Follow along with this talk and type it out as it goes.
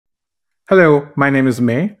Hello, my name is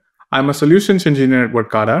May. I'm a solutions engineer at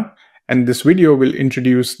Verkada, and this video will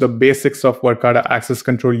introduce the basics of Verkada Access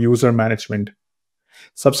Control User Management.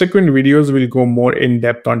 Subsequent videos will go more in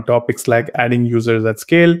depth on topics like adding users at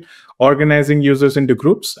scale, organizing users into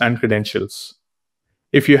groups, and credentials.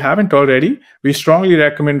 If you haven't already, we strongly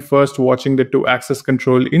recommend first watching the two access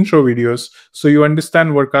control intro videos so you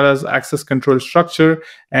understand Verkada's access control structure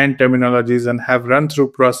and terminologies and have run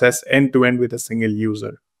through process end to end with a single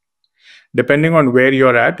user. Depending on where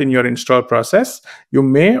you're at in your install process, you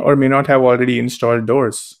may or may not have already installed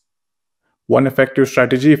doors. One effective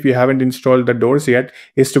strategy, if you haven't installed the doors yet,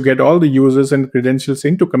 is to get all the users and credentials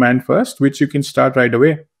into command first, which you can start right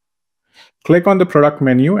away. Click on the product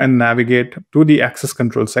menu and navigate to the access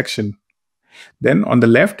control section. Then on the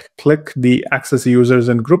left, click the access users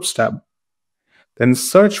and groups tab. Then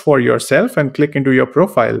search for yourself and click into your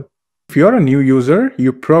profile. If you're a new user,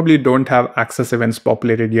 you probably don't have access events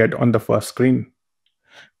populated yet on the first screen.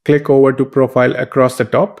 Click over to Profile across the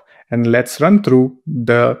top and let's run through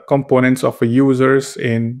the components of a users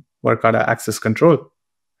in Verkada Access Control.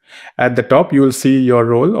 At the top, you will see your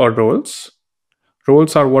role or roles.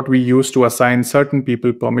 Roles are what we use to assign certain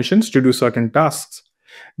people permissions to do certain tasks.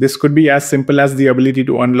 This could be as simple as the ability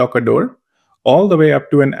to unlock a door, all the way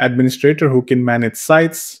up to an administrator who can manage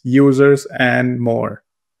sites, users, and more.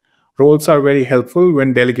 Roles are very helpful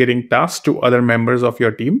when delegating tasks to other members of your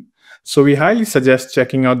team, so we highly suggest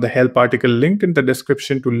checking out the help article linked in the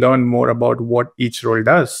description to learn more about what each role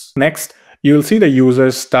does. Next, you will see the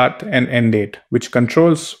user's start and end date, which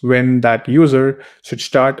controls when that user should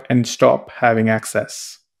start and stop having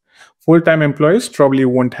access. Full-time employees probably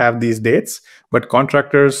won't have these dates, but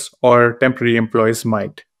contractors or temporary employees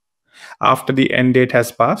might. After the end date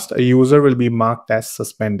has passed, a user will be marked as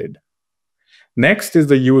suspended. Next is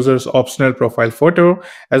the user's optional profile photo,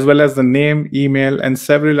 as well as the name, email, and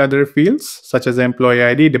several other fields such as employee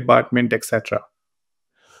ID, department, etc.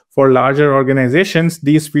 For larger organizations,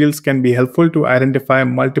 these fields can be helpful to identify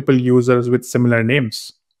multiple users with similar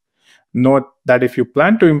names. Note that if you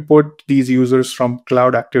plan to import these users from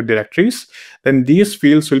Cloud Active Directories, then these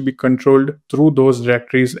fields will be controlled through those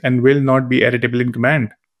directories and will not be editable in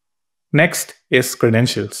command. Next is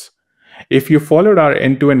credentials. If you followed our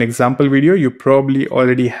end-to-end example video, you probably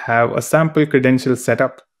already have a sample credential set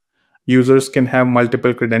up. Users can have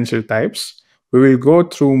multiple credential types. We will go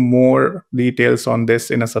through more details on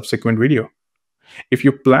this in a subsequent video. If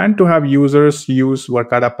you plan to have users use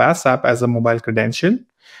Verkada Pass app as a mobile credential,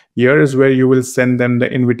 here is where you will send them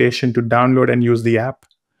the invitation to download and use the app.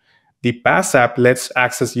 The Pass app lets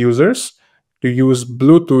access users to use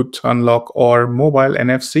Bluetooth unlock or mobile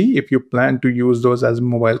NFC if you plan to use those as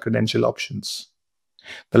mobile credential options.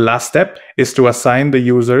 The last step is to assign the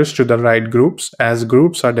users to the right groups, as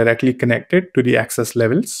groups are directly connected to the access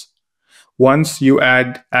levels. Once you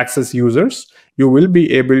add access users, you will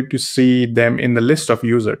be able to see them in the list of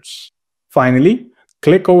users. Finally,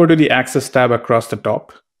 click over to the Access tab across the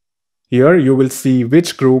top. Here you will see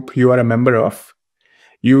which group you are a member of.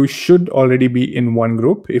 You should already be in one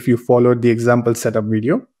group if you followed the example setup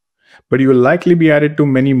video, but you will likely be added to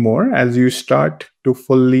many more as you start to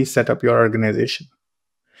fully set up your organization.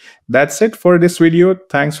 That's it for this video.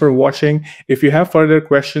 Thanks for watching. If you have further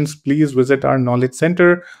questions, please visit our Knowledge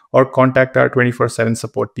Center or contact our 24/7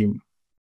 support team.